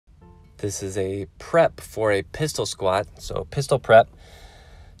This is a prep for a pistol squat. So pistol prep,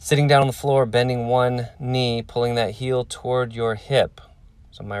 sitting down on the floor, bending one knee, pulling that heel toward your hip.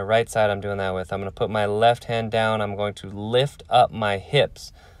 So my right side I'm doing that with. I'm going to put my left hand down. I'm going to lift up my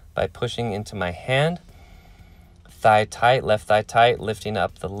hips by pushing into my hand. Thigh tight, left thigh tight, lifting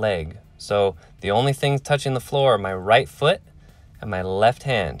up the leg. So the only things touching the floor are my right foot and my left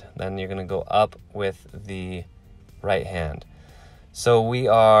hand. Then you're going to go up with the right hand. So we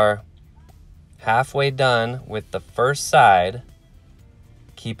are halfway done with the first side,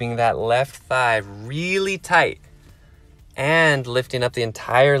 keeping that left thigh really tight and lifting up the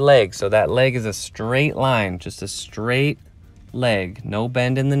entire leg. So that leg is a straight line, just a straight leg, no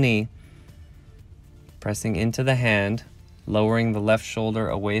bend in the knee. Pressing into the hand, lowering the left shoulder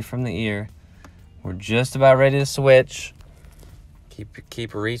away from the ear. We're just about ready to switch.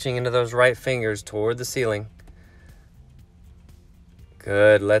 Keep reaching into those right fingers toward the ceiling.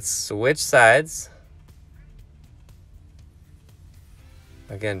 Good, let's switch sides.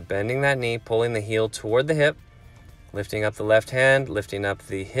 Again, bending that knee, pulling the heel toward the hip, lifting up the left hand, lifting up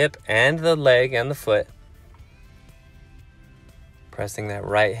the hip and the leg and the foot. Pressing that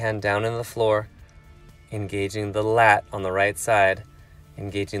right hand down into the floor, engaging the lat on the right side,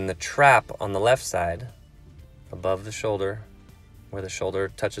 engaging the trap on the left side, above the shoulder, where the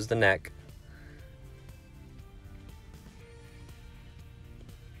shoulder touches the neck.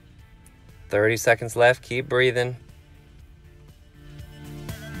 "30 seconds left, keep breathing.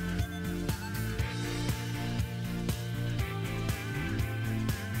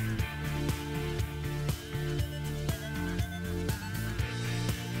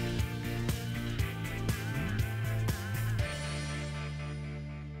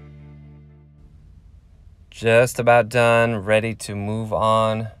 Just about done, ready to move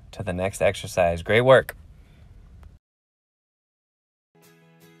on to the next exercise. Great work.